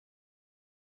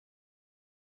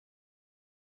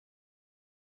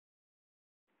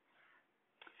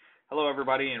Hello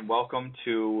everybody and welcome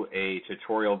to a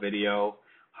tutorial video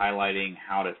highlighting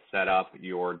how to set up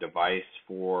your device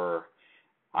for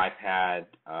iPad,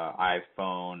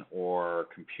 iPhone, or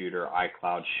computer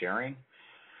iCloud sharing.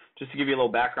 Just to give you a little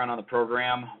background on the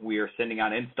program, we are sending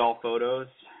out install photos,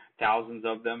 thousands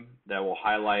of them, that will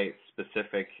highlight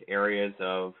specific areas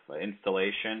of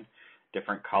installation,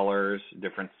 different colors,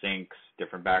 different syncs,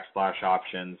 different backsplash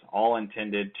options, all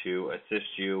intended to assist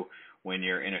you when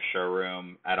you're in a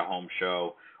showroom, at a home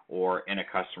show, or in a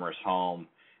customer's home.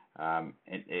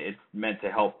 It's meant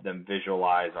to help them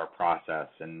visualize our process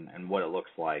and what it looks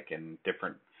like and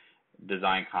different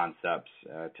design concepts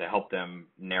to help them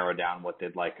narrow down what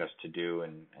they'd like us to do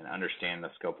and understand the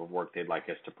scope of work they'd like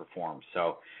us to perform.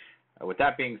 So with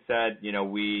that being said,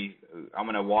 I'm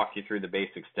going to walk you through the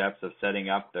basic steps of setting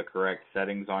up the correct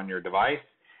settings on your device,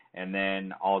 and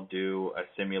then I'll do a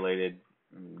simulated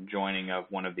joining of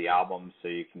one of the albums so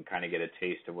you can kind of get a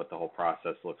taste of what the whole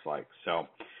process looks like. So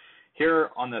here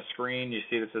on the screen, you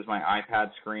see this is my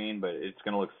iPad screen, but it's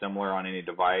going to look similar on any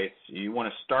device. You want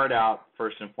to start out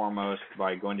first and foremost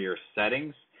by going to your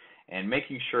settings and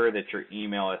making sure that your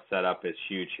email is set up is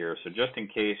huge here. So just in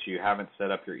case you haven't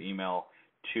set up your email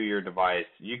to your device,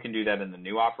 you can do that in the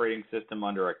new operating system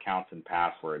under accounts and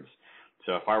passwords.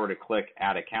 So if I were to click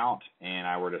Add Account and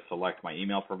I were to select my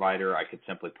email provider, I could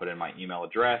simply put in my email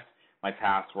address, my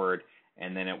password,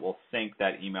 and then it will sync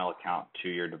that email account to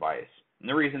your device. And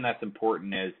the reason that's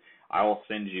important is I will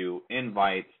send you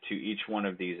invites to each one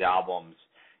of these albums.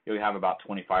 You'll have about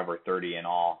 25 or 30 in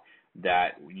all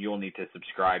that you'll need to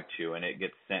subscribe to, and it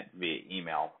gets sent via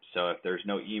email. So if there's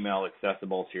no email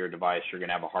accessible to your device, you're going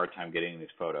to have a hard time getting these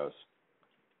photos.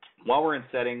 While we're in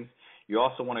settings, you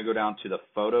also want to go down to the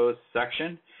Photos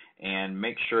section and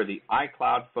make sure the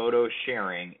iCloud photo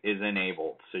sharing is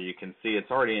enabled. So you can see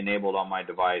it's already enabled on my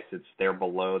device. It's there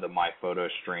below the My Photo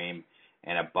stream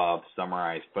and above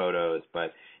Summarized Photos.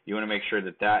 But you want to make sure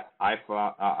that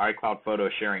iCloud photo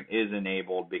sharing is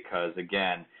enabled because,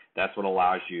 again, that's what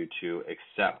allows you to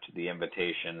accept the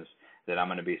invitations that I'm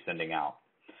going to be sending out.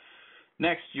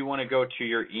 Next, you want to go to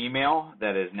your email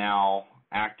that is now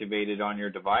activated on your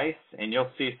device, and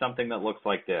you'll see something that looks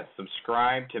like this: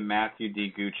 subscribe to Matthew D.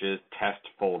 Gooch's test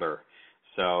folder.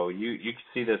 So you can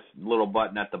see this little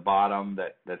button at the bottom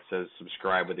that says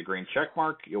subscribe with a green check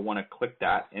mark. You'll want to click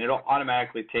that, and it'll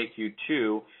automatically take you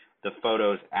to the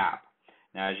Photos app.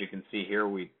 Now, as you can see here,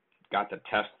 we got the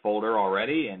test folder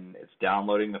already, and it's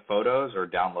downloading the photos, or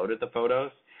downloaded the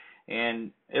photos,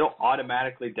 and it'll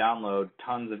automatically download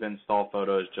tons of install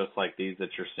photos just like these that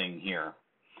you're seeing here.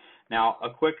 Now, a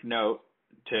quick note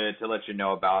to let you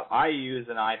know about, I use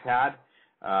an iPad.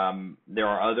 There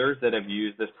are others that have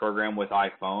used this program with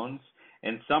iPhones,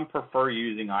 and some prefer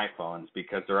using iPhones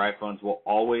because their iPhones will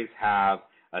always have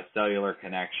a cellular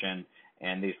connection,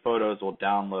 and these photos will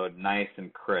download nice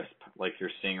and crisp like you're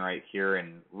seeing right here,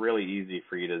 and really easy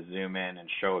for you to zoom in and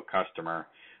show a customer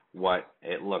what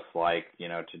it looks like,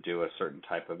 to do a certain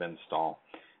type of install.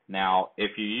 Now,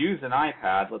 if you use an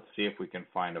iPad, let's see if we can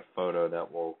find a photo that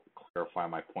will clarify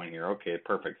my point here. Okay,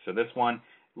 perfect. So this one,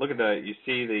 look at you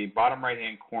see the bottom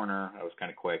right-hand corner. That was kind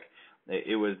of quick.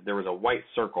 There was a white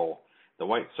circle. The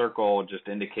white circle just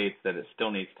indicates that it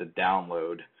still needs to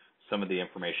download some of the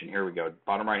information. Here we go.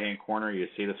 Bottom right-hand corner, you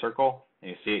see the circle,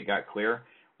 and you see it got clear.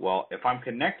 Well, if I'm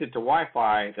connected to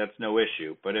Wi-Fi, that's no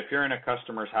issue. But if you're in a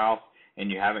customer's house and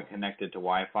you haven't connected to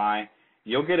Wi-Fi,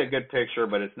 you'll get a good picture,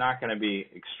 but it's not going to be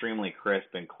extremely crisp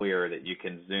and clear that you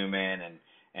can zoom in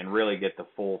and really get the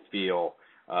full feel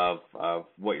of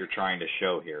what you're trying to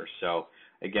show here. So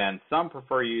again, some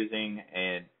prefer using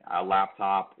a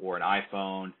laptop or an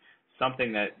iPhone,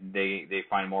 something that they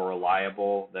find more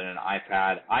reliable than an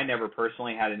iPad. I never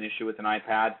personally had an issue with an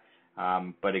iPad,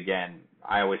 but again,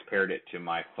 I always paired it to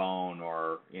my phone,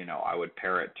 or I would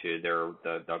pair it to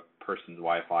the person's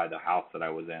Wi-Fi, the house that I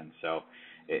was in. So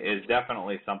it is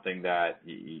definitely something that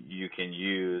you can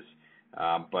use,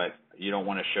 but you don't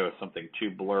want to show something too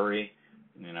blurry,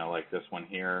 like this one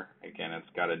here. Again, it's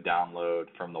got to download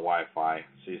from the Wi-Fi.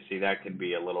 So you see that can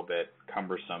be a little bit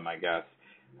cumbersome, I guess,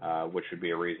 which would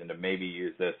be a reason to maybe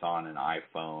use this on an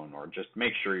iPhone, or just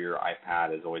make sure your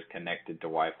iPad is always connected to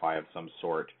Wi-Fi of some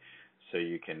sort so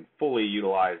you can fully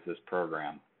utilize this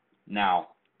program. Now,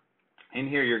 in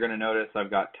here you're going to notice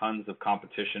I've got tons of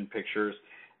competition pictures.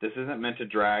 This isn't meant to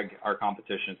drag our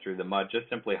competition through the mud, just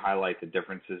simply highlight the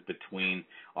differences between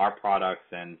our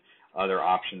products and other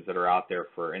options that are out there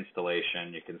for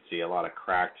installation. You can see a lot of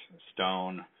cracked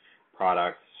stone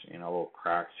products, little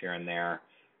cracks here and there,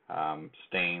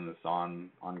 stains on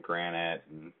granite,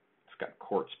 and it's got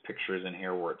quartz pictures in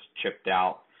here where it's chipped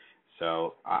out.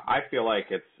 So I feel like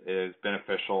it is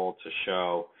beneficial to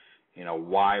show,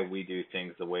 why we do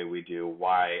things the way we do,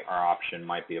 why our option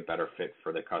might be a better fit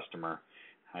for the customer.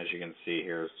 As you can see,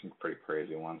 here's some pretty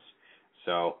crazy ones.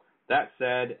 So that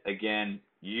said, again,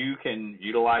 you can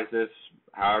utilize this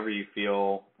however you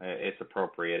feel it's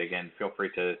appropriate. Again, feel free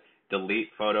to delete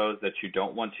photos that you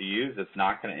don't want to use. It's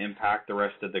not going to impact the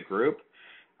rest of the group.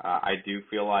 I do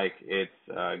feel like it's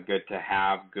good to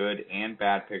have good and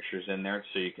bad pictures in there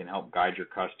so you can help guide your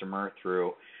customer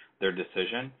through their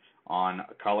decision on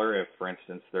color. If, for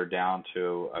instance, they're down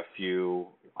to a few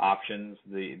options,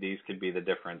 these could be the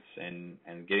difference in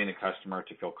getting the customer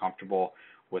to feel comfortable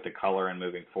with the color and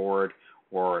moving forward,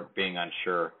 or being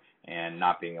unsure and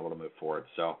not being able to move forward.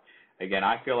 So again,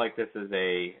 I feel like this is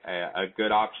a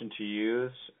good option to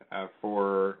use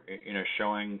for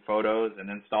showing photos and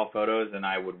install photos, and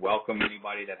I would welcome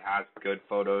anybody that has good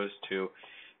photos to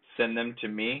send them to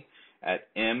me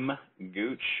at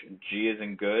mgooch, G as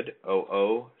in good,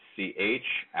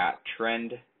 OOCH, at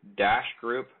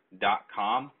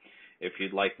trend-group.com if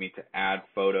you'd like me to add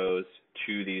photos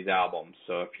to these albums.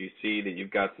 So if you see that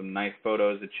you've got some nice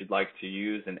photos that you'd like to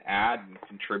use and add and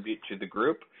contribute to the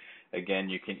group, again,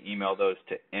 you can email those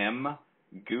to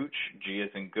mgooch, G as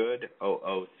in good,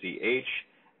 OOCH,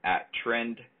 at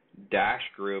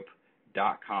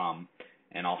trend-group.com,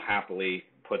 and I'll happily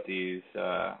put these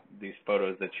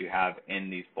photos that you have in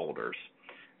these folders.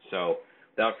 So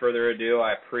without further ado,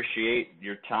 I appreciate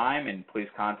your time, and please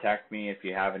contact me if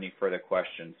you have any further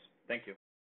questions. Thank you.